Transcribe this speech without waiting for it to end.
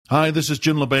Hi, this is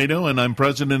Jim Lebedo, and I'm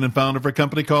president and founder of a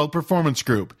company called Performance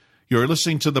Group. You're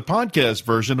listening to the podcast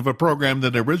version of a program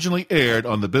that originally aired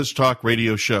on the BizTalk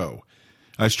radio show.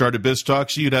 I started BizTalk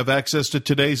so you'd have access to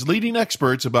today's leading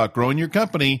experts about growing your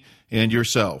company and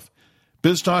yourself.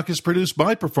 BizTalk is produced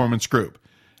by Performance Group.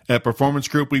 At Performance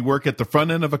Group, we work at the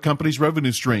front end of a company's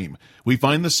revenue stream. We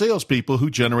find the salespeople who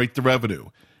generate the revenue,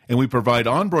 and we provide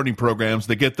onboarding programs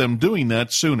that get them doing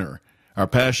that sooner. Our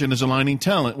passion is aligning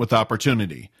talent with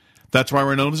opportunity. That's why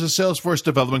we're known as a Salesforce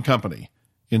development company.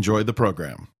 Enjoy the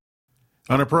program.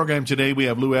 On our program today, we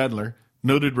have Lou Adler,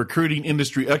 noted recruiting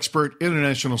industry expert,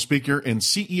 international speaker, and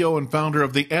CEO and founder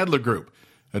of the Adler Group,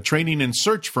 a training and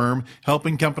search firm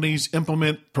helping companies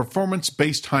implement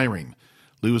performance-based hiring.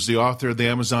 Lou is the author of the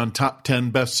Amazon Top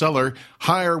 10 bestseller,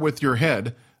 Hire with Your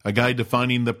Head, a guide to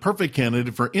finding the perfect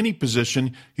candidate for any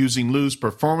position using Lou's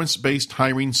performance-based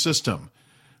hiring system.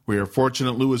 We are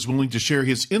fortunate Lou is willing to share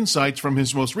his insights from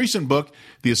his most recent book,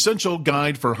 The Essential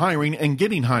Guide for Hiring and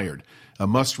Getting Hired, a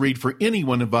must-read for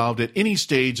anyone involved at any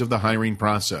stage of the hiring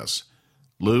process.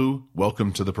 Lou,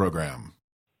 welcome to the program.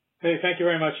 Hey, thank you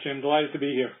very much, Jim. Delighted to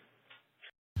be here.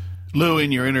 Lou,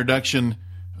 in your introduction,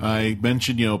 I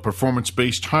mentioned,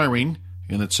 performance-based hiring,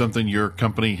 and it's something your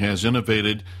company has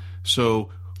innovated. So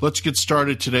let's get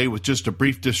started today with just a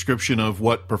brief description of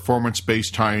what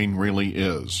performance-based hiring really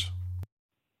is.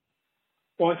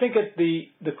 Well, I think at the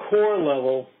core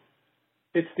level,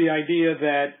 it's the idea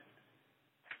that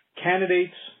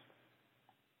candidates,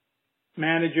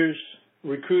 managers,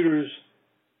 recruiters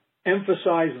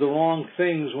emphasize the wrong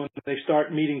things when they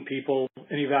start meeting people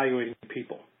and evaluating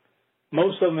people.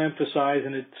 Most of them emphasize,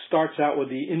 and it starts out with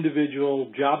the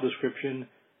individual job description.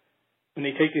 When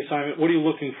they take the assignment, what are you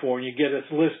looking for? And you get a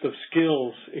list of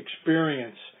skills,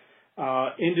 experience,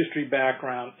 industry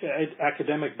background,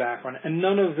 academic background, and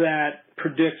none of that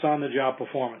predicts on-the-job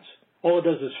performance. All it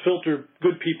does is filter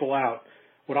good people out.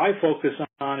 What I focus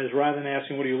on is, rather than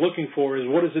asking what are you looking for, is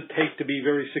what does it take to be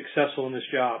very successful in this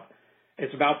job?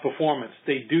 It's about performance.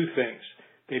 They do things.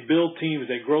 They build teams.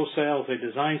 They grow sales. They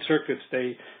design circuits.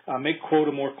 They make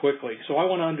quota more quickly. So I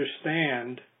want to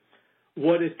understand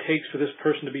what it takes for this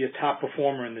person to be a top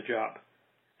performer in the job.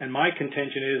 And my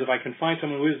contention is, if I can find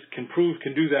someone who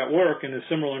can do that work in a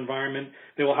similar environment,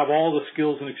 they will have all the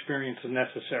skills and experiences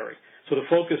necessary. So the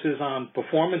focus is on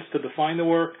performance to define the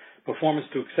work, performance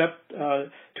to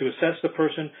assess the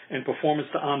person, and performance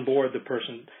to onboard the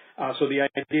person. So the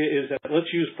idea is that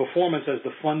let's use performance as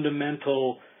the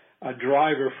fundamental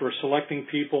driver for selecting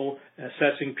people,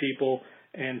 assessing people,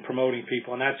 and promoting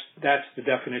people. And that's the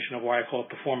definition of why I call it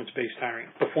performance-based hiring.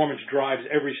 Performance drives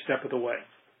every step of the way.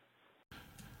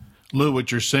 Lou,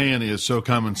 what you're saying is so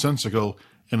commonsensical,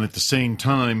 and at the same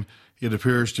time, it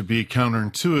appears to be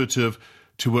counterintuitive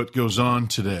to what goes on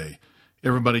today.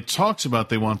 Everybody talks about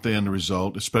they want the end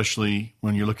result, especially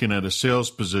when you're looking at a sales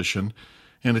position,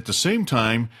 and at the same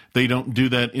time, they don't do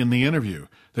that in the interview.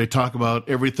 They talk about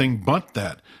everything but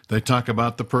that. They talk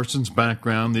about the person's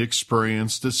background, the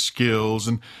experience, the skills,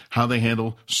 and how they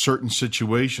handle certain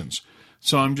situations.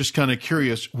 So I'm just kind of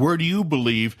curious, where do you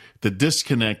believe the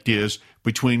disconnect is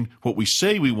between what we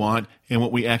say we want and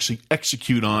what we actually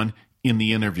execute on in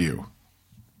the interview?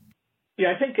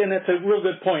 Yeah, I think, and that's a real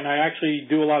good point. I actually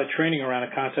do a lot of training around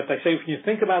a concept. I say, when you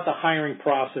think about the hiring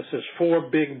process, there's 4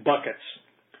 big buckets.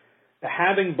 The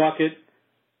having bucket,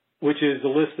 which is the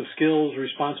list of skills,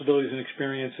 responsibilities, and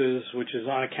experiences, which is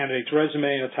on a candidate's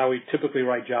resume. That's how we typically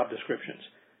write job descriptions.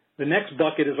 The next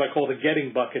bucket is what I call the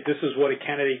getting bucket. This is what a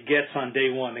candidate gets on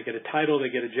day one. They get a title, they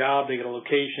get a job, they get a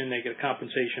location, they get a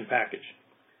compensation package.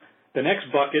 The next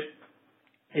bucket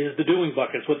is the doing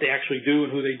bucket. It's what they actually do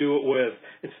and who they do it with.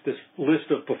 It's this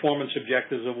list of performance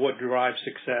objectives of what drives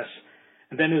success.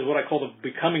 And then there's what I call the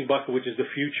becoming bucket, which is the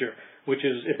future, which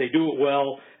is if they do it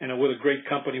well and are with a great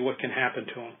company, what can happen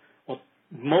to them. Well,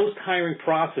 most hiring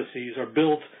processes are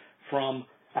built from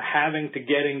a having to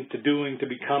getting to doing to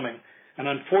becoming. And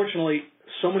unfortunately,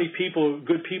 so many people,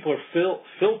 good people, are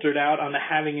filtered out on the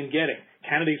having and getting.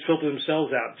 Candidates filter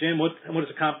themselves out. Jim, what's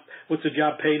the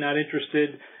job pay? Not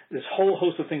interested. This whole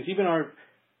host of things. Even our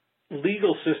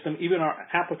legal system, even our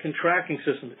applicant tracking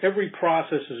system, every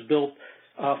process is built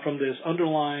from this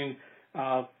underlying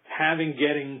having,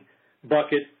 getting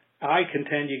bucket. I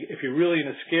contend if you're really in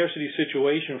a scarcity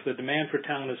situation, if the demand for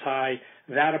talent is high,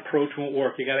 that approach won't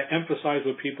work. You got to emphasize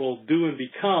what people do and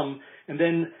become, and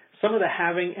then some of the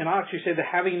having, and I'll actually say the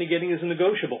having and the getting is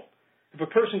negotiable. If a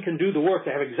person can do the work,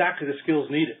 they have exactly the skills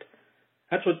needed.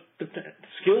 That's what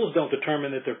skills don't determine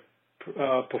that they're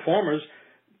performers.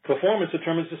 Performance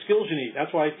determines the skills you need. That's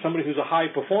why somebody who's a high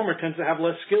performer tends to have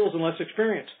less skills and less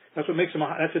experience. That's what makes them.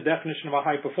 That's the definition of a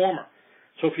high performer.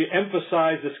 So if you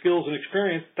emphasize the skills and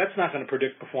experience, that's not going to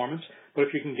predict performance. But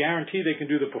if you can guarantee they can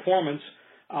do the performance,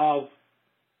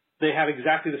 they have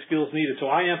exactly the skills needed. So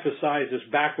I emphasize this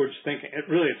backwards thinking.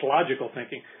 It's logical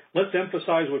thinking. Let's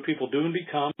emphasize what people do and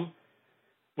become.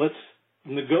 Let's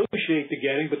negotiate the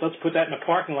getting, but let's put that in a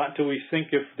parking lot until we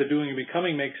think if the doing and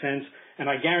becoming makes sense. And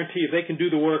I guarantee if they can do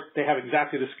the work, they have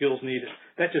exactly the skills needed.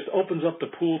 That just opens up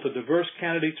the pool to diverse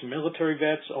candidates, military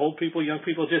vets, old people, young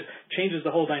people. It just changes the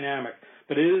whole dynamic.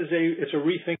 But it's a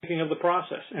rethinking of the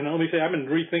process. And let me say, I've been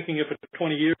rethinking it for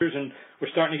 20 years, and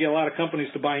we're starting to get a lot of companies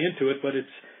to buy into it. But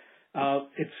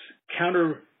it's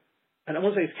counter. And I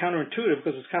won't say it's counterintuitive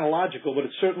because it's kind of logical, but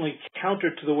it's certainly counter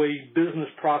to the way business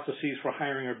processes for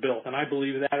hiring are built. And I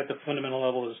believe that at the fundamental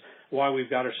level is why we've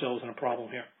got ourselves in a problem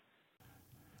here.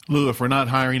 Lou, if we're not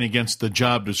hiring against the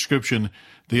job description,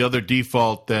 the other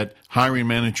default that hiring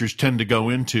managers tend to go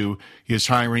into is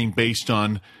hiring based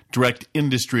on direct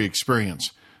industry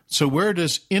experience. So where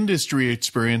does industry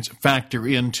experience factor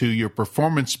into your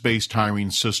performance-based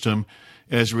hiring system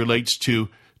as relates to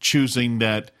choosing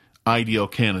that ideal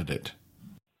candidate?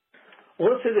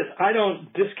 Well, let's say this. I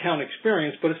don't discount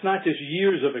experience, but it's not just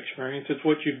years of experience. It's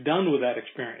what you've done with that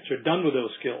experience or done with those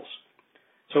skills.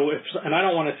 So and I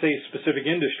don't want to say specific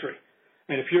industry.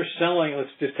 I mean, if you're selling,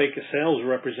 let's just take a sales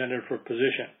representative for a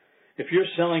position. If you're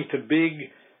selling to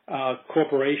big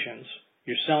corporations,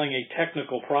 you're selling a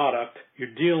technical product,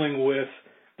 you're dealing with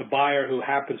the buyer who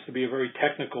happens to be a very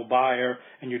technical buyer,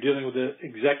 and you're dealing with the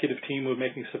executive team who are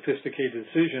making sophisticated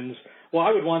decisions, well,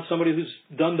 I would want somebody who's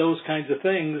done those kinds of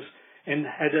things and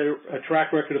had a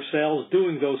track record of sales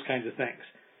doing those kinds of things.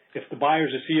 If the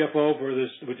buyer's a CFO,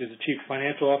 which is a chief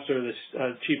financial officer, or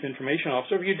the chief information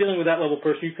officer, if you're dealing with that level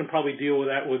person, you can probably deal with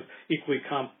that with equally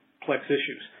complex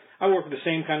issues. I work with the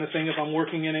same kind of thing if I'm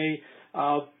working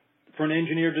for an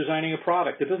engineer designing a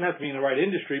product. It doesn't have to be in the right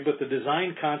industry, but the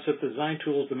design concept, the design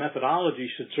tools, the methodology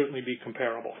should certainly be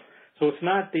comparable. So it's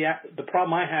not the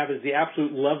problem I have is the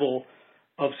absolute level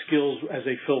of skills as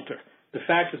a filter. The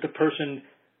fact that the person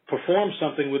perform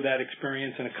something with that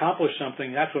experience and accomplish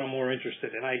something, that's what I'm more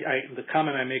interested in. The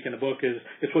comment I make in the book is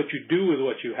it's what you do with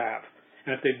what you have.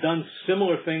 And if they've done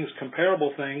similar things,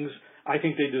 comparable things, I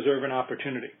think they deserve an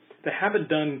opportunity. If they haven't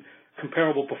done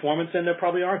comparable performance, then they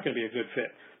probably aren't going to be a good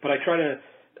fit. But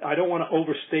I don't want to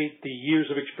overstate the years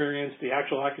of experience, the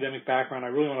actual academic background. I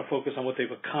really want to focus on what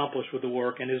they've accomplished with the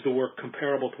work and is the work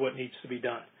comparable to what needs to be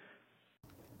done.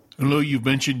 Lou, you've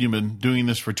mentioned you've been doing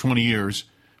this for 20 years.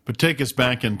 But take us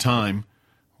back in time.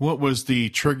 What was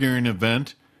the triggering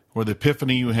event or the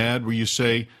epiphany you had where you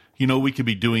say, we could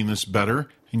be doing this better,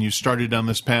 and you started on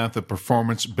this path of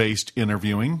performance-based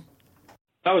interviewing?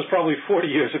 That was probably 40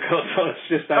 years ago, so I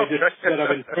just said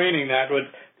I've been training that. But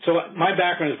so my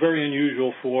background is very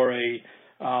unusual for a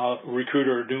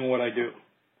recruiter doing what I do.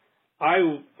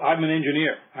 I'm an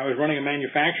engineer. I was running a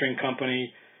manufacturing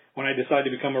company when I decided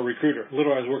to become a recruiter.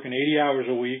 Literally, I was working 80 hours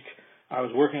a week. I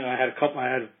had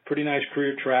a pretty nice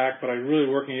career track, but I was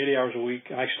really working 80 hours a week,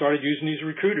 and I started using these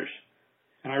recruiters.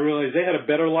 And I realized they had a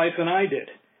better life than I did.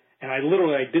 And I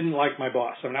didn't like my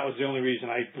boss. I mean, that was the only reason.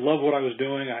 I loved what I was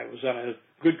doing. I was on a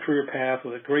good career path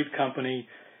with a great company,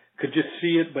 could just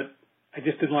see it, but I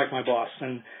just didn't like my boss.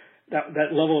 And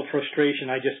that level of frustration,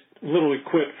 I just literally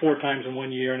quit 4 times in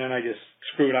 1 year, and then I just,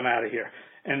 screw it, I'm out of here.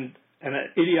 And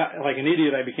like an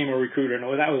idiot, I became a recruiter. And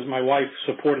that was my wife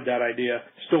supported that idea.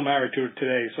 Still married to her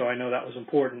today, so I know that was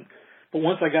important. But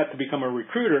once I got to become a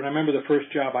recruiter, and I remember the first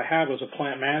job I had was a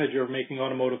plant manager making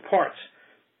automotive parts.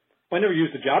 Well, I never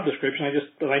used the job description.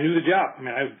 I knew the job. I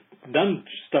mean, I've done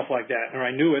stuff like that, or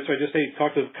I knew it. So I just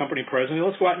talked to the company president.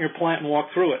 Let's go out in your plant and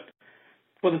walk through it.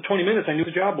 Within 20 minutes, I knew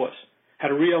the job was. Had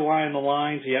to realign the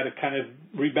lines. He had to kind of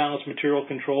rebalance material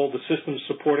control. The systems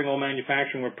supporting all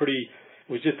manufacturing were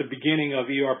it was just the beginning of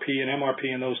ERP and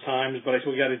MRP in those times, but I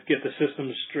said we got to get the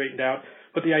systems straightened out.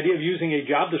 But the idea of using a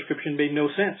job description made no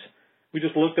sense. We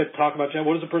just talk about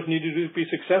what does the person need to do to be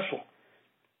successful?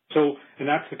 So, and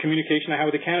that's the communication I have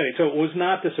with the candidate. So it was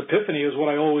not this epiphany, it was what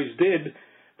I always did.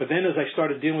 But then as I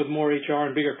started dealing with more HR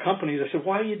and bigger companies, I said,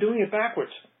 why are you doing it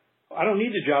backwards? I don't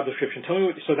need the job description. Tell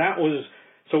me what. So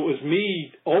it was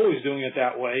me always doing it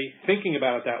that way, thinking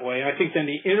about it that way. And I think then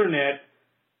the internet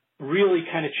really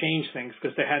kind of changed things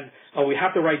because they had, we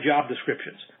have to write job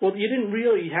descriptions. Well, you didn't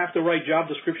really have to write job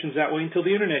descriptions that way until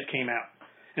the internet came out.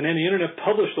 And then the internet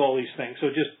published all these things.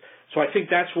 So I think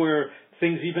that's where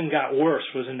things even got worse,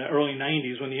 was in the early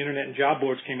 90s when the internet and job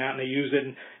boards came out and they used it.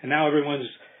 And now everyone's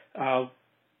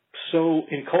so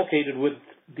inculcated with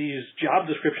these job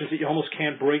descriptions that you almost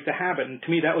can't break the habit. And to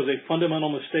me, that was a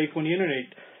fundamental mistake when the internet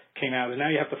came out. And now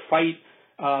you have to fight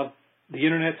the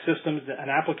internet systems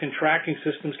and applicant tracking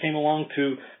systems came along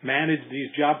to manage these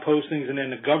job postings, and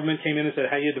then the government came in and said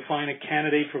how you define a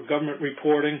candidate for government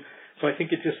reporting. So I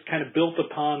think it just kind of built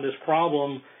upon this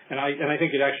problem, and I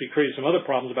think it actually created some other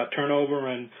problems about turnover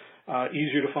and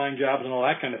easier to find jobs and all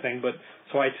that kind of thing. But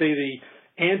so I'd say the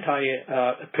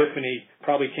anti-epiphany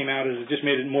probably came out as it just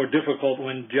made it more difficult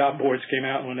when job boards came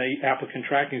out and when the applicant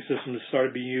tracking systems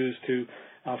started being used to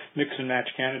mix and match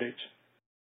candidates.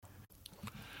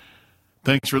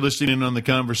 Thanks for listening in on the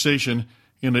conversation.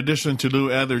 In addition to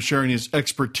Lou Adler sharing his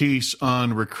expertise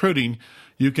on recruiting,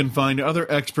 you can find other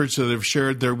experts that have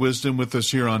shared their wisdom with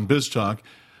us here on BizTalk.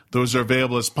 Those are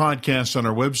available as podcasts on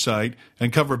our website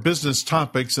and cover business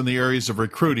topics in the areas of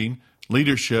recruiting,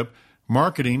 leadership,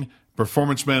 marketing,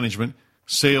 performance management,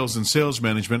 sales and sales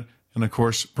management, and, of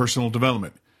course, personal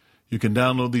development. You can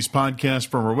download these podcasts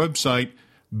from our website,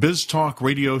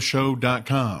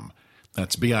 biztalkradioshow.com.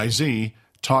 That's B-I-Z,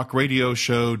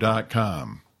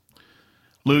 talkradioshow.com.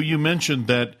 Lou, you mentioned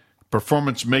that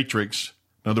performance matrix,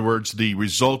 in other words, the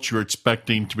results you're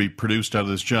expecting to be produced out of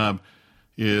this job,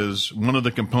 is one of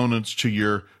the components to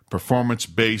your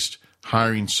performance-based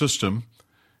hiring system.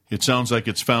 It sounds like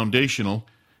it's foundational.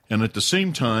 And at the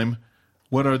same time,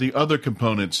 what are the other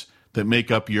components that make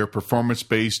up your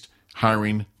performance-based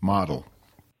hiring model?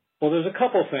 Well, there's a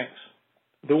couple things.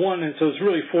 The one, and so it's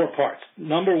really four parts.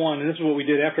 Number one, and this is what we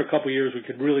did after a couple of years, we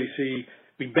could really see,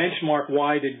 we benchmark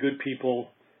why did good people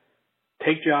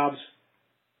take jobs,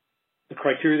 the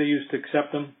criteria they used to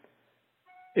accept them,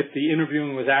 if the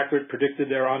interviewing was accurate, predicted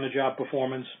their on-the-job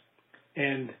performance,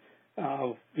 and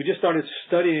we just started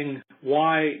studying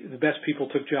why the best people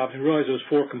took jobs and realized there was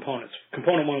four components.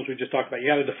 Component one, as we just talked about, you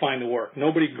got to define the work.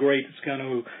 Nobody great is going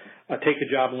to take a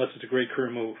job unless it's a great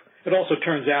career move. It also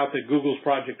turns out that Google's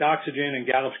Project Oxygen and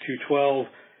Gallup's Q12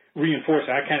 reinforce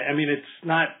that. It's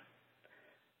not,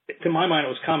 to my mind,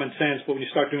 it was common sense, but when you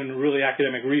start doing really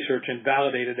academic research and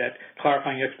validated that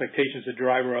clarifying expectations is the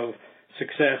driver of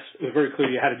success, it was very clear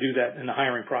you had to do that in the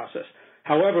hiring process.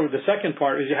 However, the second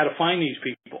part is you had to find these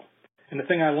people. And the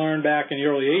thing I learned back in the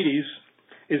early 80s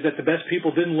is that the best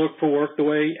people didn't look for work the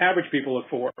way average people look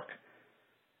for work.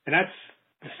 And that's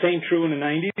the same true in the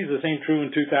 90s, the same true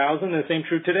in 2000, and the same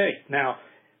true today. Now,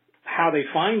 how they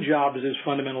find jobs is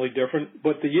fundamentally different,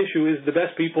 but the issue is the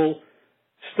best people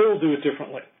still do it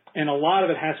differently. And a lot of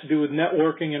it has to do with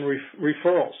networking and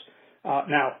referrals.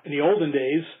 Now, in the olden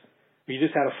days, you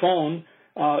just had a phone.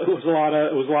 It was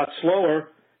a lot slower.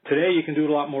 Today, you can do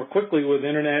it a lot more quickly with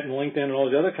internet and LinkedIn and all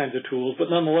these other kinds of tools. But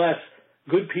nonetheless,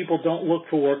 good people don't look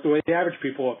for work the way the average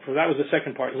people look for. That was the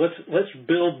second part. Let's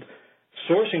build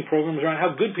sourcing programs around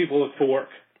how good people look for work,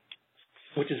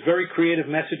 which is very creative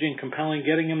messaging, compelling,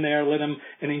 getting them there, and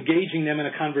engaging them in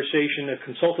a conversation, a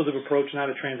consultative approach,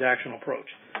 not a transactional approach.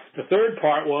 The third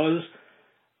part was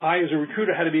I, as a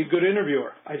recruiter, had to be a good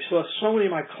interviewer. I saw so many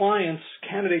of my clients,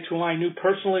 candidates who I knew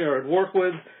personally or had worked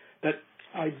with, that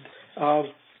I'd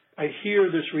hear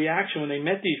this reaction when they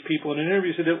met these people in an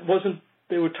interview, said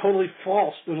they were totally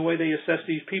false in the way they assessed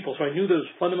these people. So I knew there was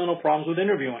fundamental problems with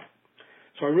interviewing.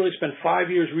 So I really spent 5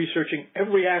 years researching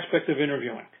every aspect of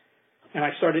interviewing. And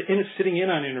I started sitting in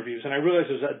on interviews, and I realized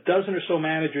there was a dozen or so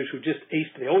managers who just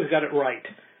aced it. They always got it right.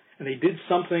 And they did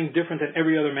something different than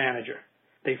every other manager.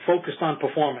 They focused on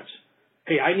performance.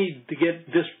 Hey, I need to get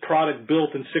this product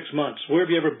built in 6 months. Where have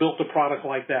you ever built a product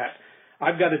like that?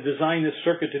 I've got to design this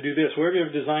circuit to do this. Where have you ever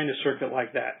designed a circuit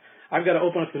like that? I've got to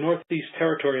open up the Northeast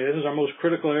Territory. This is our most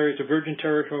critical area. It's a virgin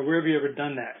territory. Where have you ever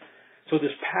done that? So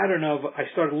this pattern of I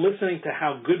started listening to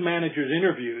how good managers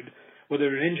interviewed,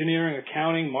 whether in engineering,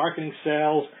 accounting, marketing,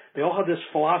 sales. They all have this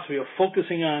philosophy of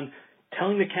focusing on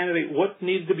telling the candidate what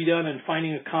needed to be done and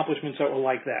finding accomplishments that were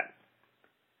like that.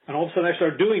 And all of a sudden I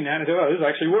started doing that and I thought, oh, this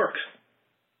actually works.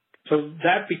 So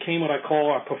that became what I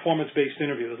call our performance-based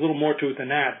interview. There's a little more to it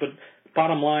than that, but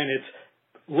bottom line, it's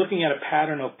looking at a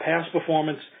pattern of past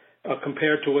performance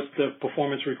compared to what the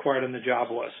performance required in the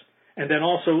job was. And then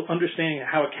also understanding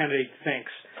how a candidate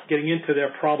thinks, getting into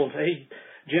their problems. Hey,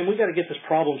 Jim, we got to get this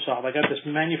problem solved. I got this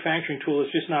manufacturing tool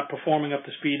that's just not performing up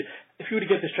to speed. If you were to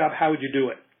get this job, how would you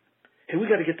do it? Hey, we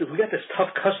got this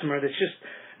tough customer that's just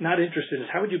not interested.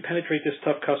 How would you penetrate this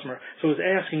tough customer? So it was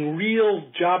asking real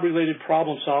job-related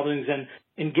problem solvings and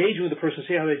engaging with the person,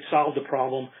 see how they'd solve the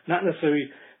problem, not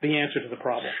necessarily the answer to the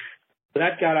problem. So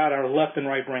that got out our left and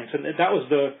right brains. And that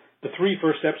was the three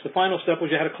first steps. The final step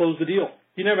was you had to close the deal.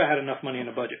 You never had enough money in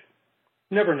the budget.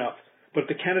 Never enough. But if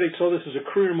the candidate saw this as a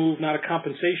career move, not a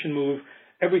compensation move,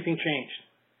 everything changed.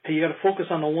 Hey, you got to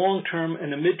focus on the long term and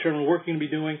the midterm and work you're going to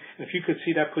be doing. And if you could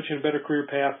see that put you in a better career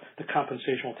path, the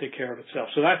compensation will take care of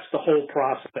itself. So that's the whole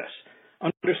process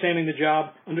understanding the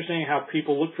job, understanding how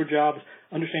people look for jobs,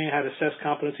 understanding how to assess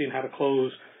competency and how to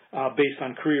close based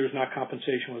on careers, not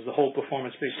compensation, was the whole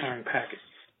performance-based hiring package.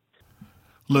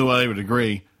 Lou, I would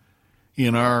agree.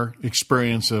 In our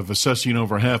experience of assessing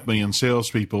over 500,000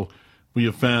 salespeople, we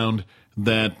have found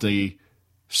that the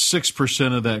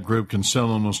 6% of that group can sell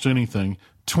almost anything.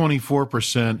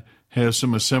 24% has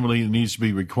some assembly that needs to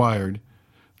be required.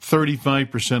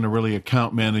 35% are really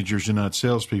account managers and not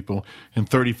salespeople, and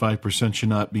 35% should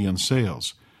not be in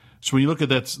sales. So when you look at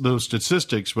those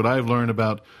statistics, what I've learned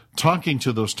about talking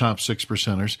to those top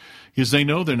 6%ers is they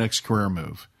know their next career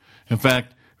move. In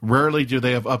fact, rarely do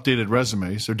they have updated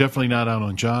resumes. They're definitely not out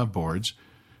on job boards.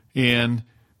 And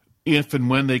if and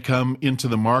when they come into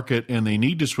the market and they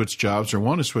need to switch jobs or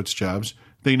want to switch jobs,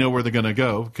 they know where they're going to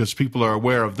go because people are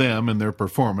aware of them and their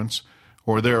performance,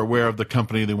 or they're aware of the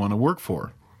company they want to work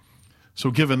for. So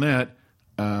given that,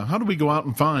 how do we go out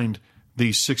and find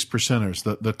these 6%ers,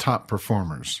 the top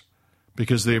performers?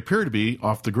 Because they appear to be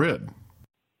off the grid.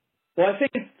 Well, I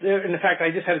think, in fact, I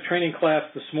just had a training class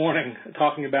this morning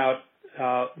talking about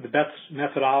the best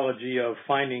methodology of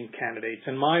finding candidates.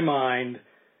 In my mind,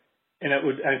 and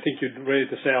I think you'd raise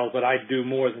the sales, but I do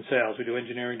more than sales. We do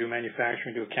engineering, do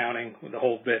manufacturing, do accounting, the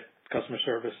whole bit, customer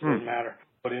service, doesn't matter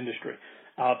what industry.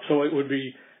 So it would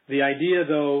be the idea,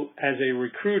 though, as a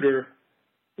recruiter,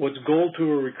 what's gold to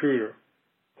a recruiter,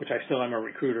 which I still am a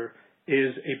recruiter,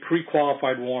 is a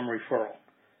pre-qualified warm referral.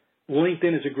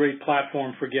 LinkedIn is a great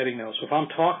platform for getting those. So if I'm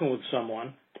talking with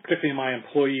someone, particularly my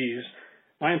employees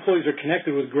are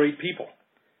connected with great people.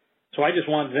 So I just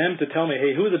want them to tell me,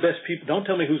 hey, who are the best people? Don't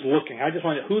tell me who's looking. I just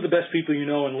want who are the best people you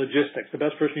know in logistics, the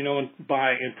best person you know in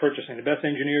purchasing, the best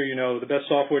engineer you know, the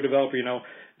best software developer you know,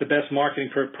 the best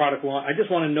marketing for product launch. I just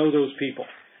want to know those people,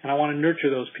 and I want to nurture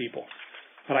those people.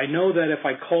 But I know that if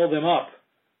I call them up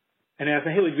and ask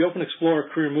them, hey, would you open Explore a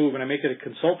career move, and I make it a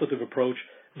consultative approach,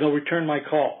 they'll return my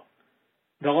call.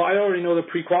 I already know they're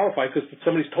pre-qualified because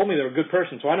somebody's told me they're a good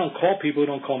person. So I don't call people who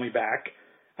don't call me back.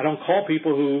 I don't call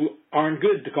people who aren't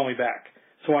good to call me back.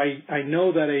 So I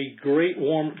know that a great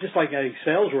warm, just like a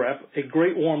sales rep, a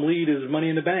great warm lead is money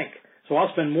in the bank. So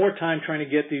I'll spend more time trying to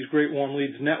get these great warm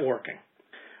leads networking.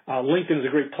 LinkedIn is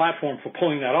a great platform for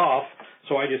pulling that off.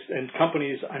 So and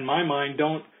companies, in my mind,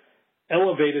 don't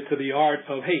elevate it to the art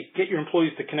of, hey, get your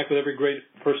employees to connect with every great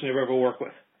person they've ever worked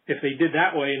with. If they did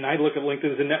that way, and I look at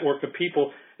LinkedIn as a network of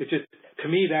people, it's just, to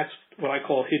me, that's what I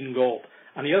call hidden gold.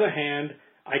 On the other hand,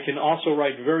 I can also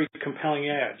write very compelling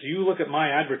ads. You look at my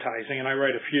advertising, and I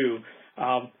write a few,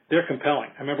 they're compelling.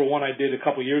 I remember one I did a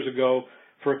couple years ago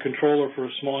for a controller for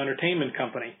a small entertainment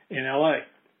company in L.A.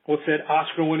 What said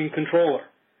Oscar-winning controller?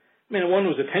 I mean, one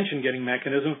was attention-getting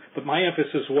mechanism, but my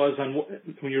emphasis was on,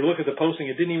 when you look at the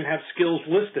posting, it didn't even have skills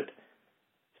listed.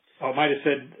 I might have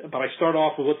said, but I start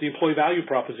off with what the employee value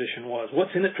proposition was.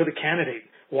 What's in it for the candidate?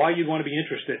 Why you'd want to be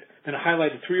interested? And I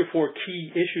highlighted 3 or 4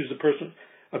 key issues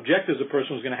objectives the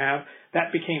person was going to have.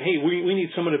 That became, hey, we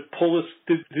need someone to pull this,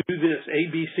 to do this,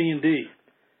 A, B, C, and D.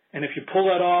 And if you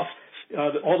pull that off,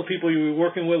 all the people you'll be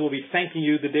working with will be thanking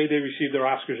you the day they receive their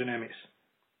Oscars and Emmys.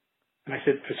 And I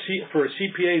said, for a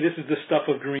CPA, this is the stuff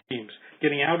of dreams,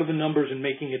 getting out of the numbers and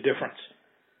making a difference.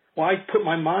 Well,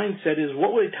 my mindset is,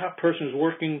 what would a top person who's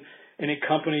working in a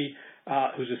company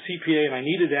who's a CPA, and I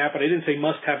needed that, but I didn't say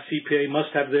must have CPA, must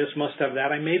have this, must have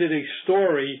that. I made it a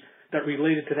story that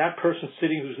related to that person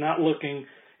sitting who's not looking,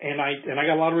 and I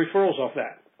got a lot of referrals off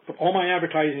that. But all my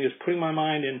advertising is putting my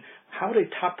mind in how would a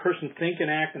top person think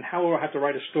and act, and how do I have to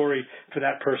write a story for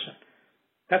that person.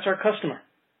 That's our customer.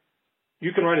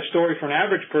 You can write a story for an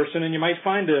average person, and you might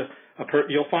find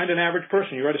you'll find an average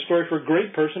person. You write a story for a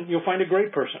great person, you'll find a great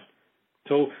person.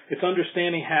 So it's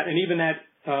understanding how, and even that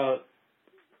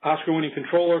Oscar-winning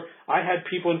controller, I had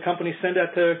people in companies send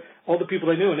that to all the people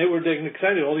they knew, and they were getting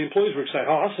excited. All the employees were excited.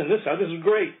 Oh, I'll send this out. This is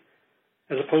great.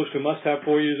 As opposed to must have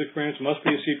 4 years experience, must be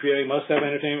a CPA, must have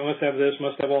entertainment, must have this,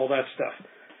 must have all that stuff.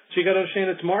 So you got to understand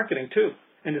it's marketing too,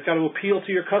 and it's got to appeal to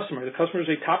your customer. The customer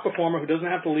is a top performer who doesn't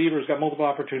have to leave or has got multiple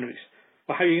opportunities.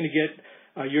 Well, how are you going to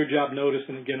get your job noticed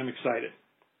and get them excited?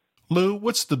 Lou,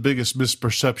 what's the biggest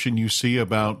misperception you see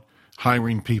about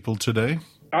hiring people today?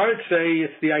 I would say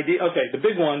it's the idea. Okay, the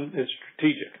big one is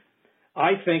strategic.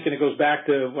 I think, and it goes back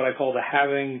to what I call the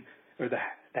having or the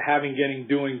having, getting,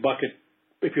 doing bucket.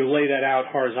 If you lay that out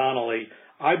horizontally,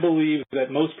 I believe that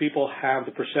most people have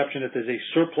the perception that there's a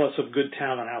surplus of good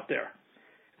talent out there.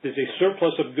 If there's a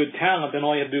surplus of good talent, then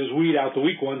all you have to do is weed out the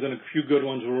weak ones, and a few good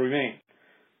ones will remain.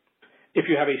 If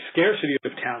you have a scarcity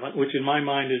of talent, which in my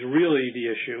mind is really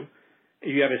the issue,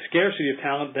 if you have a scarcity of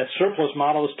talent, that surplus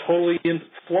model is totally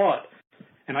flawed.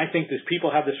 And I think as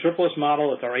people have the surplus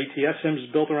model, if our ATS systems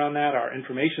is built around that, our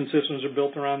information systems are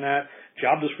built around that,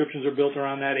 job descriptions are built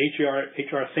around that,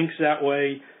 HR thinks that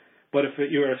way. But if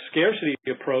you're a scarcity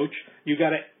approach, you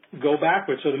got to go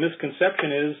backwards. So the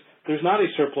misconception is there's not a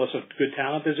surplus of good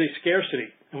talent, there's a scarcity.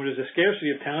 And when there's a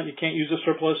scarcity of talent, you can't use a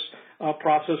surplus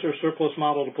process or surplus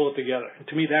model to pull it together. And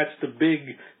to me, that's the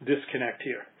big disconnect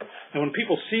here. And when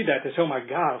people see that, they say, oh my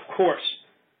God, of course.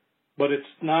 But it's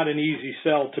not an easy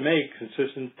sell to make,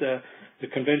 consistent the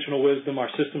conventional wisdom, our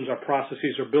systems, our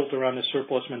processes are built around this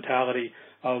surplus mentality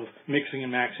of mixing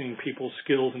and maxing people's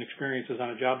skills and experiences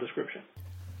on a job description.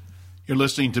 You're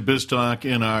listening to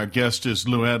BizTalk, and our guest is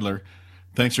Lou Adler.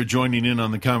 Thanks for joining in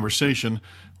on the conversation.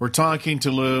 We're talking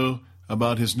to Lou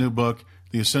about his new book,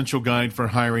 The Essential Guide for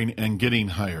Hiring and Getting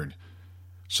Hired.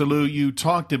 So, Lou, you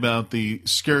talked about the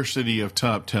scarcity of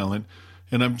top talent,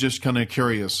 and I'm just kind of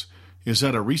curious, is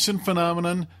that a recent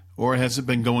phenomenon, or has it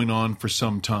been going on for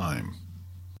some time?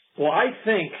 Well, I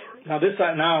think, now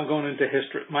I'm going into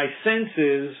history. My sense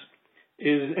is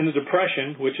in the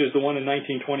Depression, which is the one in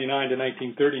 1929 to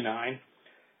 1939,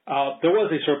 there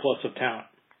was a surplus of talent.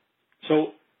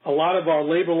 So a lot of our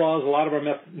labor laws, a lot of our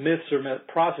myths or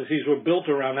processes were built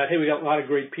around that. Hey, we got a lot of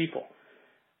great people.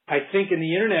 I think in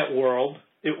the internet world,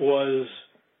 it was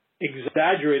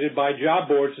exaggerated by job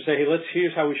boards to say, hey,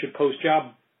 here's how we should post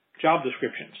job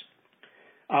descriptions.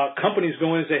 Companies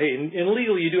go in and say, hey, and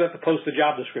legally you do have to post a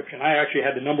job description. I actually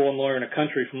had the number one lawyer in the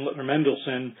country from Littner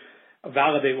Mendelson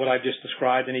validate what I just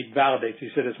described, and he validates.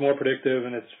 He said it's more predictive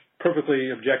and it's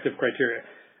perfectly objective criteria.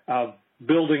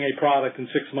 Building a product in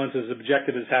 6 months is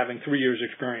objective as having 3 years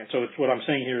experience. So it's what I'm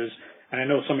saying here is, and I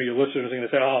know some of your listeners are going to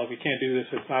say, oh, we can't do this,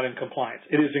 it's not in compliance.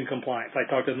 It is in compliance. I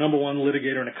talked to the number one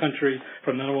litigator in the country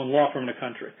from the number one law firm in the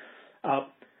country.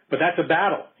 But that's a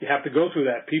battle. You have to go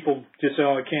through that. People just say,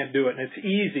 oh, I can't do it. And it's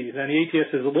easy. Then the ATS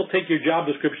says, we'll take your job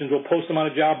descriptions, we'll post them on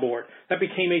a job board. That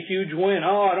became a huge win.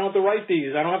 Oh, I don't have to write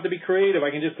these. I don't have to be creative. I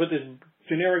can just put this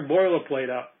generic boilerplate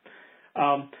up.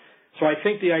 So I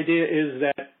think the idea is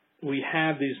that we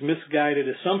have these misguided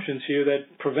assumptions here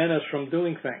that prevent us from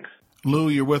doing things. Lou,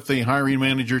 you're with the hiring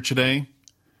manager today.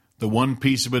 The one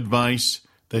piece of advice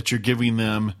that you're giving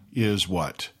them is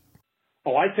what?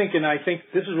 Oh, I think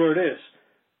this is where it is.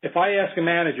 If I ask a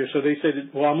manager, so they said,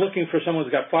 well, I'm looking for someone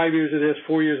who's got 5 years of this,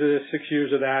 4 years of this, 6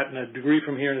 years of that, and a degree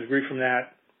from here and a degree from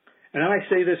that. And then I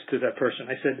say this to that person.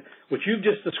 I said, what you've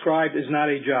just described is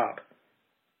not a job.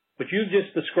 What you've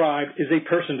just described is a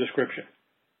person description.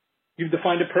 You've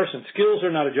defined a person. Skills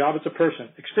are not a job, it's a person.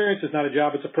 Experience is not a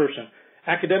job, it's a person.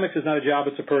 Academics is not a job,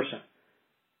 it's a person.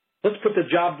 Let's put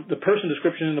the person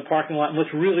description in the parking lot, and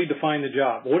let's really define the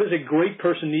job. What does a great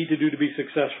person need to do to be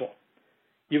successful?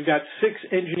 You've got 6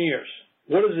 engineers.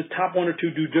 What does the top 1 or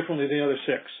 2 do differently than the other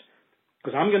 6?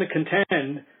 Because I'm going to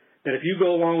contend that if you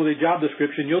go along with a job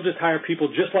description, you'll just hire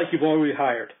people just like you've already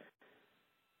hired.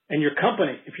 And your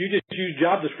company, if you just use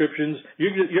job descriptions,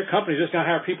 your company is just going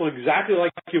to hire people exactly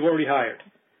like you've already hired.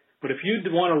 But if you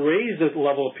want to raise the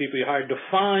level of people you hire,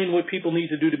 define what people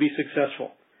need to do to be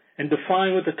successful. And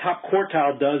define what the top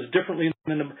quartile does differently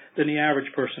than the average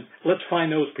person. Let's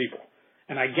find those people.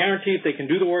 And I guarantee if they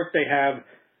can do the work, they have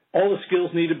all the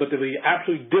skills needed, but they'll be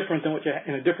absolutely different than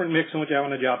in a different mix than what you have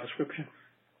in a job description.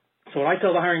 So what I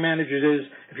tell the hiring managers is,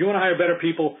 if you want to hire better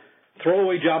people, throw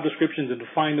away job descriptions and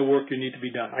define the work you need to be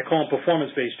done. I call them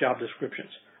performance-based job descriptions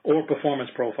or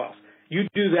performance profiles. You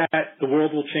do that, the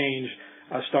world will change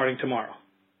starting tomorrow.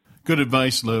 Good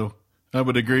advice, Lou. I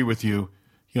would agree with you.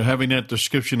 Having that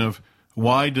description of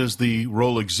why does the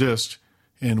role exist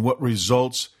and what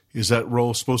results is that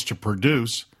role supposed to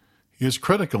produce is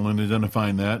critical in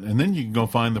identifying that, and then you can go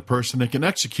find the person that can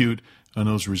execute on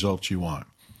those results you want.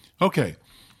 Okay,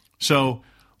 so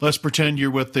let's pretend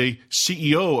you're with the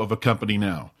CEO of a company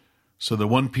now. So the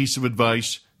one piece of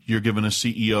advice you're giving a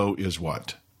CEO is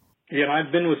what? Yeah,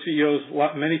 I've been with CEOs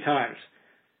many times.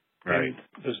 Right.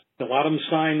 And a lot of them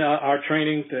sign our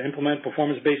training to implement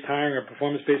performance-based hiring or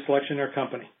performance-based selection in their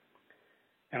company.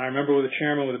 And I remember with a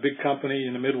chairman with a big company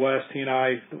in the Midwest, he and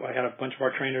I had a bunch of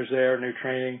our trainers there and they were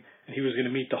training, and he was going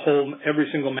to meet every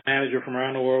single manager from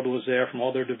around the world who was there from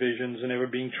all their divisions, and they were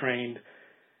being trained.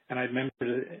 And I remember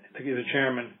to the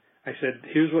chairman, I said,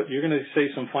 here's what you're going to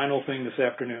say, some final thing this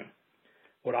afternoon.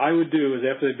 What I would do is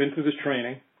after they've been through this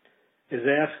training is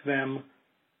ask them,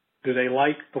 do they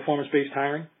like performance-based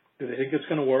hiring? Do they think it's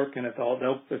going to work? And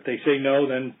if they say no,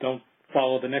 then don't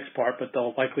follow the next part, but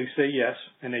they'll likely say yes,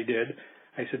 and they did.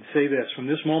 I said, say this, from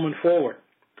this moment forward,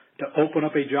 to open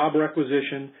up a job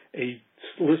requisition, a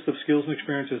list of skills and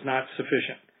experience is not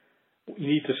sufficient. You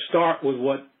need to start with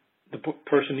what the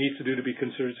person needs to do to be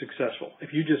considered successful.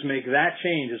 If you just make that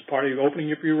change as part of your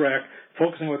opening up your rec,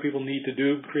 focusing on what people need to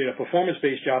do, create a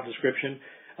performance-based job description,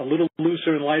 a little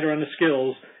looser and lighter on the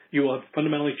skills, you will have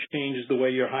fundamentally changed the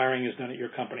way your hiring is done at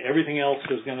your company. Everything else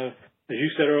is going to, as you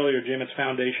said earlier, Jim, it's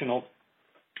foundational.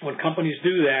 When companies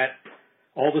do that,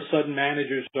 all of a sudden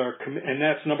managers are, and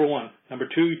that's number one. Number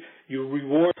two, you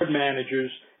reward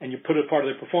managers and you put it part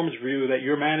of their performance review that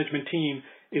your management team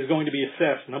is going to be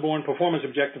assessed. Number one performance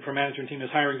objective for management team is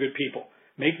hiring good people.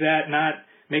 Make that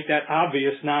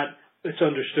obvious, not it's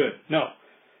understood. No.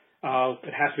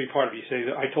 It has to be part of it. You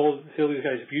say, I told these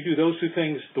guys, if you do those two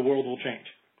things, the world will change.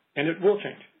 And it will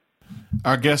change.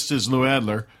 Our guest is Lou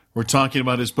Adler. We're talking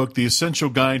about his book, The Essential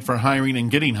Guide for Hiring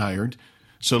and Getting Hired.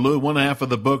 So, Lou, one half of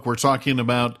the book, we're talking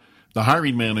about the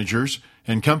hiring managers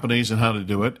and companies and how to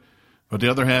do it. But the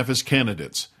other half is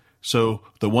candidates. So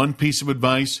the one piece of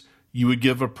advice you would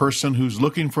give a person who's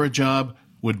looking for a job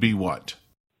would be what?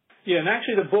 Yeah, and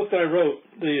actually the book that I wrote,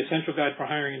 The Essential Guide for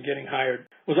Hiring and Getting Hired,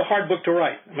 was a hard book to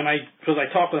write. Because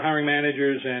I talk with hiring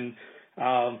managers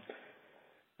and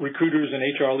recruiters and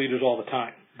HR leaders all the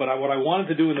time. But what I wanted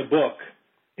to do in the book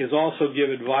is also give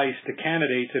advice to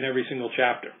candidates in every single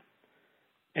chapter.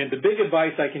 And the big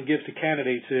advice I can give to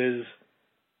candidates is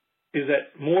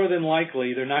that more than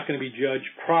likely they're not going to be judged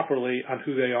properly on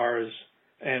who they are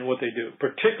and what they do,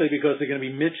 particularly because they're going to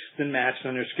be mixed and matched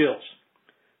on their skills.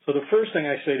 So the first thing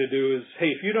I say to do is,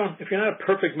 hey, if you're not a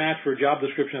perfect match for a job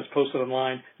description that's posted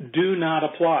online, do not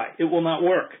apply. It will not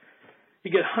work.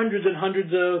 You get hundreds and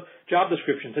hundreds of job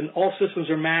descriptions, and all systems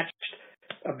are matched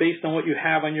based on what you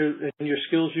have on your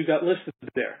skills you got listed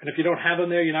there. And if you don't have them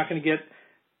there, you're not going to get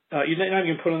you're not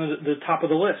going to put on the top of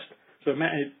the list. So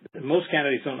most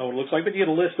candidates don't know what it looks like, but you get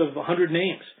a list of 100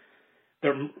 names.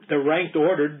 They're ranked,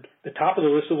 ordered. The top of the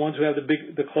list are the ones who have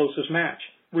the closest match.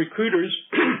 Recruiters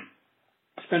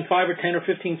spend 5 or 10 or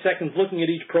 15 seconds looking at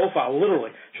each profile,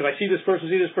 literally. Should I see this person,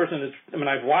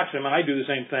 I've watched them, and I do the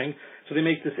same thing. So they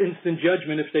make this instant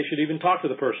judgment if they should even talk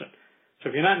to the person. So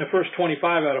if you're not in the first 25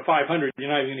 out of 500, you're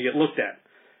not even going to get looked at.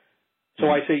 So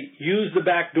I say use the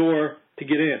back door to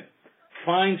get in.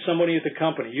 Find somebody at the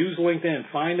company. Use LinkedIn.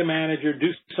 Find a manager. Do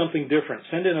something different.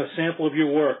 Send in a sample of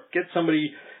your work. Get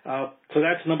somebody. So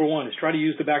that's number one, is try to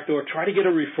use the back door. Try to get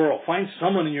a referral. Find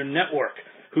someone in your network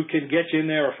who can get you in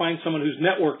there, or find someone who's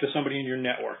networked to somebody in your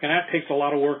network. And that takes a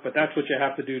lot of work, but that's what you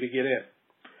have to do to get in.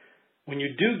 When you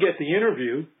do get the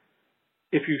interview,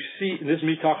 if you see, and this is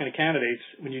me talking to candidates,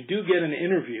 when you do get an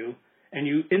interview and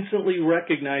you instantly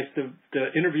recognize the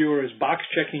interviewer is box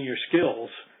checking your skills,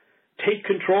 take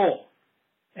control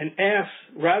and ask,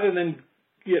 rather than,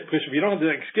 because if you don't have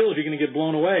the skills, you're going to get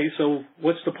blown away. So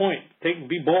what's the point?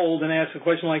 Be bold and ask a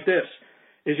question like this.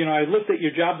 I looked at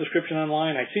your job description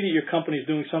online. I see that your company is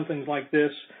doing something like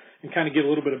this, and kind of give a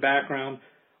little bit of background.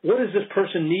 What does this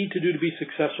person need to do to be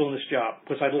successful in this job?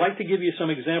 Because I'd like to give you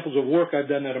some examples of work I've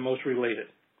done that are most related.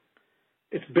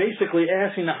 It's basically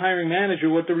asking the hiring manager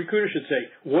what the recruiter should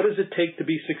say. What does it take to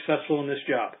be successful in this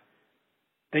job?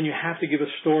 Then you have to give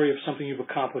a story of something you've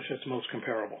accomplished that's most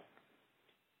comparable.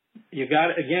 It's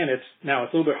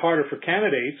a little bit harder for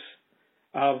candidates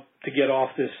to get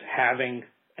off this having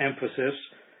emphasis.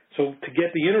 So to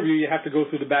get the interview, you have to go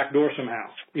through the back door somehow.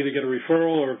 Either get a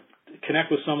referral or connect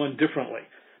with someone differently.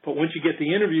 But once you get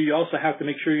the interview, you also have to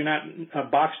make sure you're not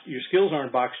your skills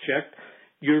aren't box checked.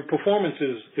 Your performance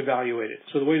is evaluated.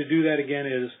 So the way to do that again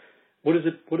is, what does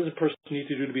a person need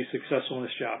to do to be successful in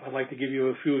this job? I'd like to give you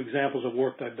a few examples of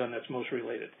work that I've done that's most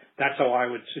related. That's how I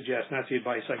would suggest, and that's the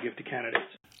advice I give to candidates.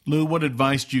 Lou, what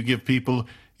advice do you give people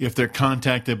if they're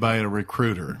contacted by a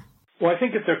recruiter? Well, I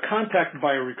think if they're contacted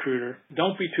by a recruiter,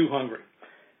 don't be too hungry.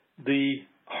 The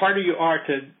harder you are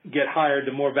to get hired,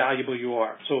 the more valuable you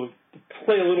are. So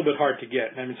play a little bit hard to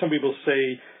get. Some people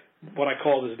say what I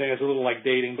call this day is a little like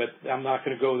dating, but I'm not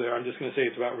going to go there. I'm just going to say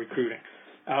it's about recruiting.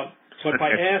 But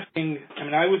by asking,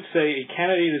 I would say a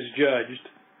candidate is judged,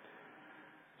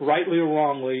 rightly or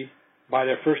wrongly, by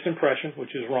their first impression,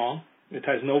 which is wrong. It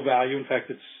has no value. In fact,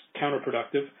 it's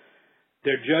counterproductive.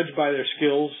 They're judged by their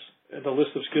skills, the list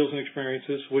of skills and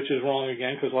experiences, which is wrong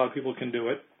again, because a lot of people can do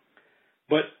it.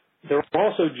 But they're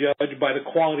also judged by the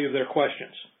quality of their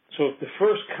questions. So if the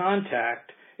first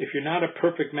contact, if you're not a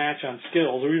perfect match on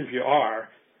skills, or even if you are,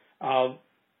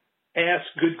 ask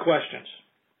good questions.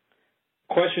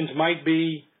 Questions might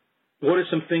be, what are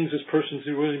some things this person's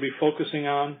going to be focusing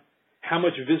on? How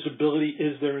much visibility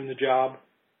is there in the job?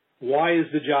 Why is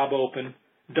the job open?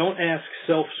 Don't ask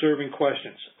self-serving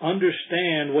questions.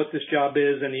 Understand what this job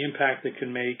is and the impact it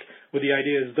can make, with the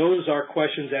idea is those are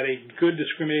questions that a good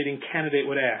discriminating candidate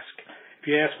would ask. If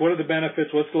you ask what are the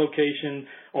benefits, what's the location,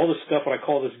 all this stuff, what I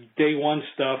call this day one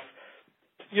stuff,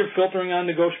 you're filtering on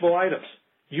negotiable items.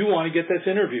 You want to get this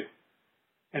interview.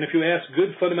 And if you ask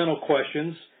good fundamental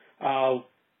questions, all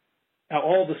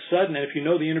of a sudden, and if you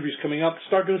know the interview's coming up,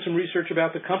 start doing some research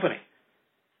about the company.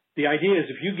 The idea is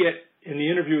if you get in the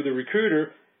interview with a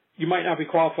recruiter, you might not be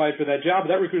qualified for that job,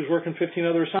 but that recruiter's working 15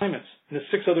 other assignments. And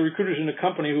there's 6 other recruiters in the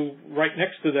company who right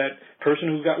next to that person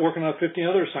who's got working on 15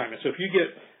 other assignments. So if you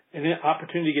get an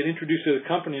opportunity to get introduced to the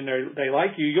company and they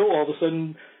like you, you'll all of a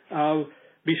sudden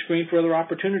be screened for other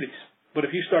opportunities. But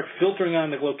if you start filtering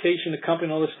on the location, the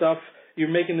company, all this stuff,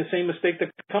 you're making the same mistake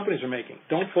that companies are making.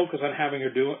 Don't focus on having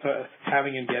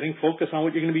and getting. Focus on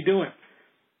what you're going to be doing.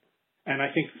 And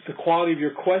I think the quality of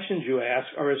your questions you ask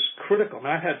are as critical. And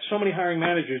I've had so many hiring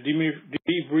managers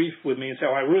debrief with me and say,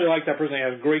 oh, I really like that person. They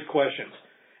have great questions.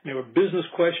 And they were business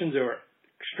questions. They were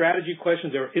strategy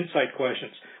questions. They were insight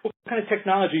questions. What kind of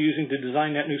technology are you using to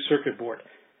design that new circuit board?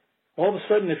 All of a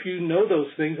sudden, if you know those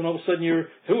things, and all of a sudden the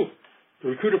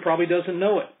recruiter probably doesn't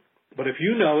know it. But if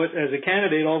you know it as a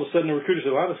candidate, all of a sudden the recruiter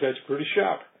says, wow, this guy's pretty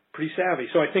sharp, pretty savvy.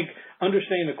 So I think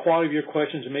understanding the quality of your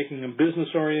questions and making them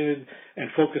business-oriented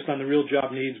and focused on the real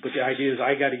job needs. But the idea is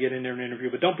I got to get in there and interview.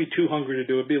 But don't be too hungry to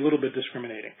do it. Be a little bit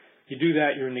discriminating. You do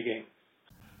that, you're in the game.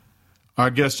 Our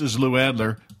guest is Lou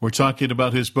Adler. We're talking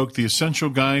about his book, The Essential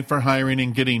Guide for Hiring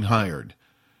and Getting Hired.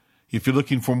 If you're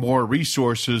looking for more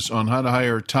resources on how to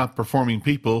hire top-performing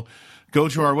people, go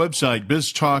to our website,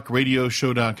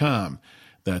 biztalkradioshow.com.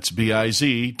 That's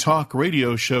B-I-Z,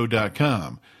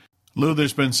 talkradioshow.com. Lou,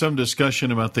 there's been some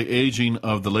discussion about the aging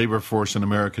of the labor force in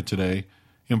America today,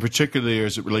 in particular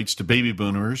as it relates to baby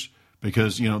boomers,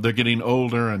 because, they're getting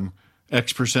older and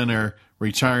X% are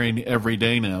retiring every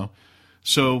day now.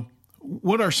 So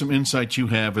what are some insights you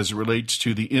have as it relates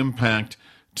to the impact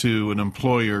to an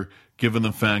employer given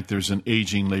the fact there's an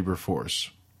aging labor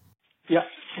force? Yeah.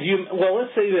 Well,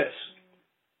 let's say this.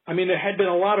 I mean, there had been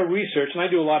a lot of research, and I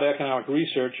do a lot of economic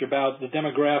research about the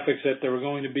demographics that there were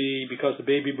going to be because the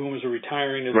baby boomers are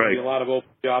retiring. There's going to be a lot of open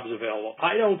jobs available.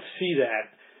 I don't see that.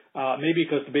 Maybe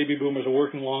because the baby boomers are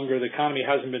working longer. The economy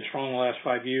hasn't been strong in the last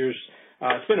 5 years.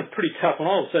 It's been a pretty tough, when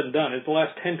all is said and done, the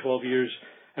last 10, 12 years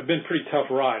have been a pretty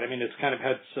tough ride. I mean, it's kind of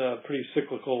had pretty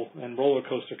cyclical and roller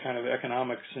coaster kind of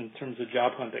economics in terms of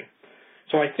job hunting.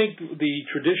 So I think the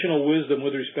traditional wisdom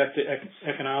with respect to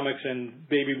economics and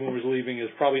baby boomers leaving is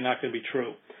probably not going to be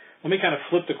true. Let me kind of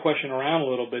flip the question around a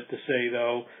little bit to say,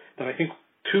 though, that I think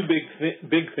two big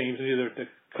themes, either at the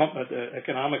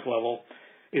economic level,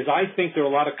 is I think there are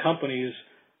a lot of companies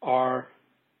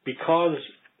because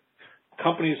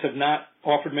companies have not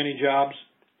offered many jobs,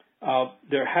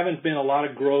 there haven't been a lot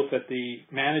of growth at the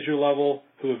manager level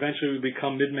who eventually will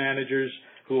become mid-managers,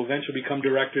 who will eventually become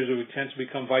directors, who tend to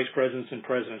become vice presidents and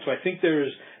presidents. So I think there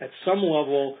is, at some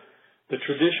level, the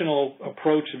traditional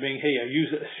approach of being, hey, I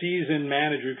use a seasoned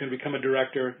manager who can become a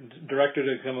director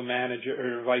to become a manager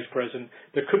or a vice president.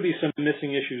 There could be some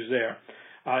missing issues there.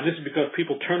 And this is because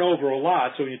people turn over a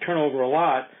lot. So when you turn over a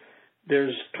lot,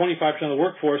 there's 25% of the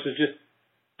workforce is just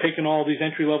taking all these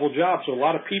entry-level jobs. So a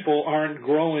lot of people aren't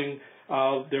growing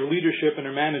their leadership and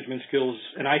their management skills,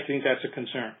 and I think that's a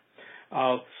concern.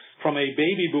 From a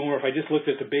baby boomer, if I just looked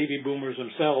at the baby boomers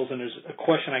themselves, and there's a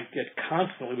question I get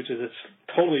constantly, which is a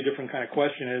totally different kind of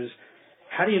question, is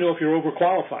how do you know if you're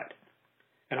overqualified?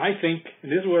 And I think, and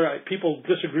this is where people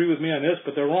disagree with me on this,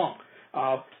 but they're wrong.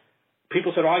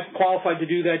 People said, I'm qualified to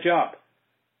do that job.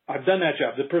 I've done that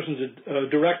job. The person's a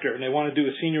director, and they want to do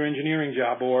a senior engineering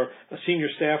job or a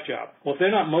senior staff job. Well, if they're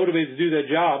not motivated to do that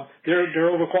job, they're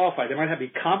overqualified. They might not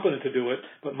be competent to do it,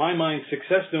 but my mind,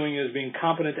 success doing is being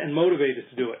competent and motivated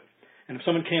to do it. And if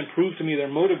someone can't prove to me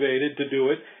they're motivated to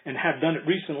do it and have done it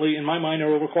recently, in my mind, they're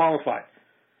overqualified.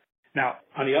 Now,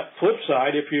 on the flip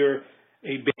side, if you're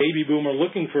a baby boomer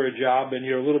looking for a job and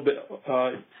you're a little bit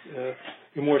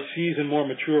you're more seasoned, more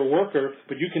mature worker,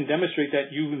 but you can demonstrate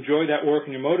that you enjoy that work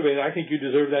and you're motivated, I think you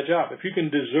deserve that job. If you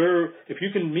can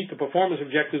meet the performance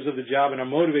objectives of the job and are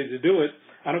motivated to do it,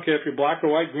 I don't care if you're black or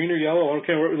white, green or yellow, I don't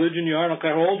care what religion you are, I don't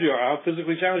care how old you are, how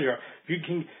physically challenged you are. If you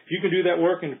can do that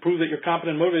work and prove that you're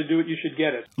competent and motivated to do it, you should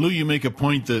get it. Lou, you make a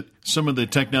point that some of the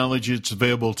technology that's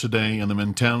available today and the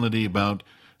mentality about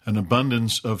an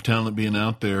abundance of talent being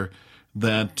out there,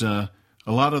 that a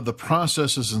lot of the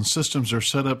processes and systems are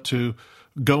set up to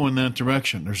go in that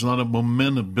direction. There's a lot of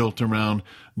momentum built around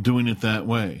doing it that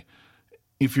way.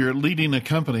 If you're leading a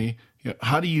company,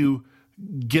 how do you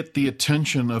get the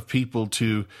attention of people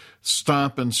to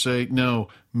stop and say, no,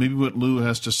 maybe what Lou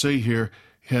has to say here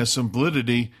has some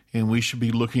validity and we should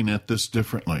be looking at this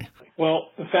differently?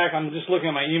 Well, in fact, I'm just looking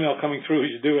at my email coming through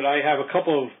as you do it. I have a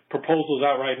couple of proposals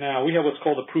out right now. We have what's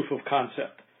called a proof of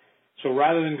concept. So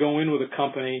rather than go in with a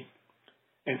company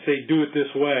and say, do it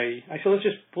this way, I said,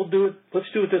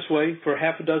 let's do it this way for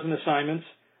half a dozen assignments.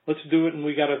 Let's do it. And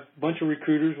we got a bunch of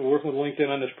recruiters. We're working with LinkedIn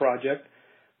on this project.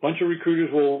 A bunch of recruiters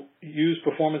will use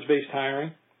performance-based hiring,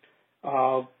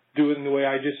 do it in the way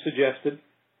I just suggested.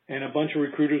 And a bunch of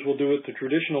recruiters will do it the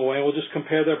traditional way, and we'll just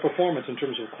compare their performance in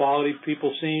terms of quality of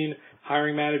people seen,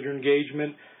 hiring manager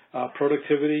engagement,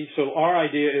 productivity. So our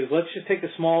idea is let's just take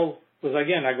a small, because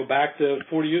again, I go back to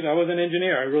 40 years. I was an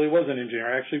engineer. I really was an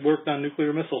engineer. I actually worked on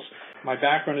nuclear missiles. My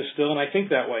background is still, and I think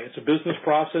that way. It's a business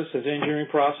process, it's an engineering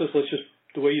process.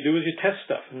 The way you do is you test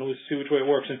stuff, and we'll see which way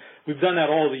it works. And we've done that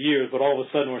all the years, but all of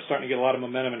a sudden we're starting to get a lot of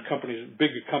momentum, and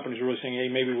big companies are really saying, hey,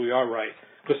 maybe we are right.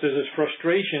 Because there's this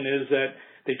frustration is that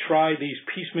they try these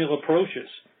piecemeal approaches.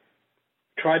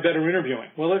 Try better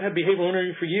interviewing. Well, they've had behavioral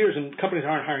interviewing for years, and companies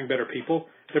aren't hiring better people.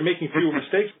 They're making fewer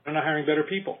mistakes, but they're not hiring better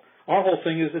people. Our whole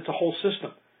thing is it's a whole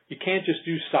system. You can't just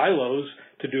use silos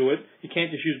to do it. You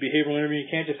can't just use behavioral interviewing. You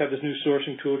can't just have this new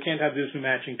sourcing tool. You can't have this new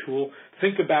matching tool.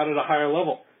 Think about it at a higher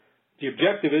level. The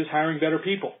objective is hiring better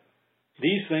people.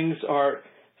 These things are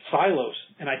silos,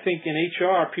 and I think in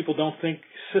HR, people don't think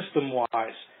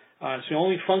system-wise. It's the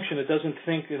only function that doesn't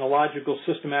think in a logical,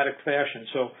 systematic fashion.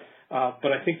 So, but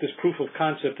I think this proof of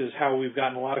concept is how we've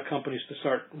gotten a lot of companies to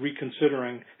start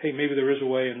reconsidering, hey, maybe there is a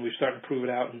way, and we've started to prove it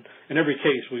out. And in every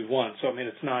case, we've won. So, I mean,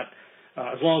 it's not,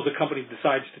 as long as the company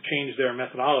decides to change their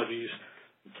methodologies.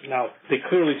 Now, they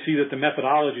clearly see that the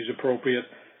methodology is appropriate,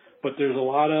 but there's a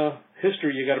lot of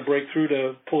history you got to break through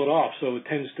to pull it off. So it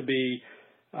tends to be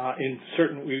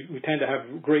we tend to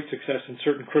have great success in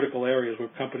certain critical areas where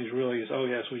companies really is, oh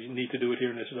yes, we need to do it here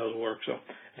and this does work. So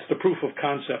it's the proof of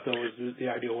concept, though, is the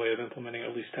ideal way of implementing,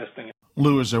 at least testing it.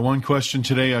 Lou, is there one question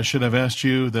today I should have asked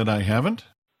you that I haven't?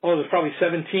 Oh, there's probably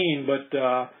 17, but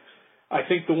I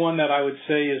think the one that I would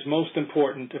say is most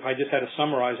important, if I just had to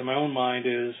summarize in my own mind,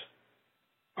 is,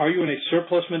 are you in a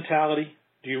surplus mentality?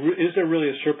 Is there really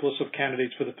a surplus of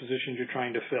candidates for the positions you're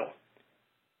trying to fill?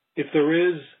 If there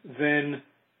is, then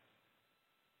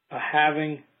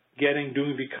having, getting,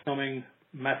 doing, becoming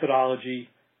methodology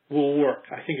will work.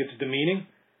 I think it's demeaning,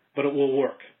 but it will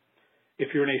work.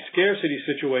 If you're in a scarcity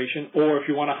situation, or if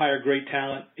you want to hire great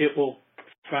talent, it will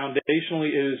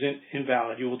foundationally it is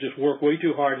invalid. You will just work way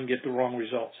too hard and get the wrong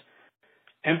results.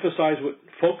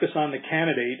 Focus on the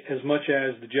candidate as much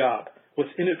as the job.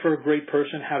 What's in it for a great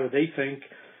person? How do they think?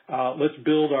 Let's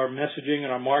build our messaging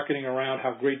and our marketing around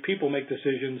how great people make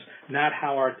decisions, not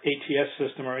how our ATS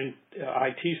system or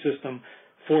IT system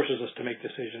forces us to make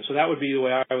decisions. So that would be the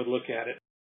way I would look at it.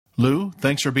 Lou,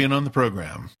 thanks for being on the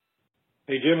program.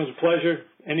 Hey, Jim, it was a pleasure.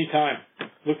 Anytime.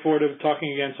 Look forward to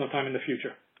talking again sometime in the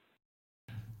future.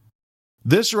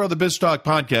 This or other BizTalk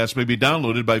podcasts may be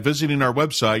downloaded by visiting our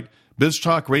website,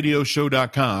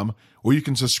 biztalkradioshow.com, or you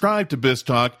can subscribe to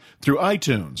BizTalk through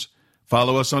iTunes.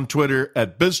 Follow us on Twitter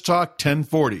at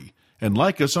BizTalk1040 and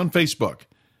like us on Facebook.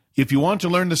 If you want to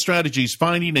learn the strategies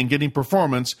finding and getting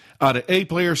performance out of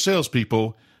A-player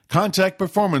salespeople, contact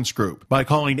Performance Group by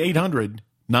calling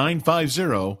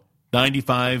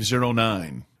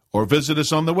 800-950-9509 or visit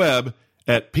us on the web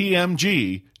at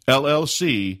pmgllc.net.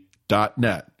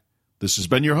 This has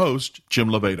been your host, Jim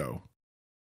Lovato.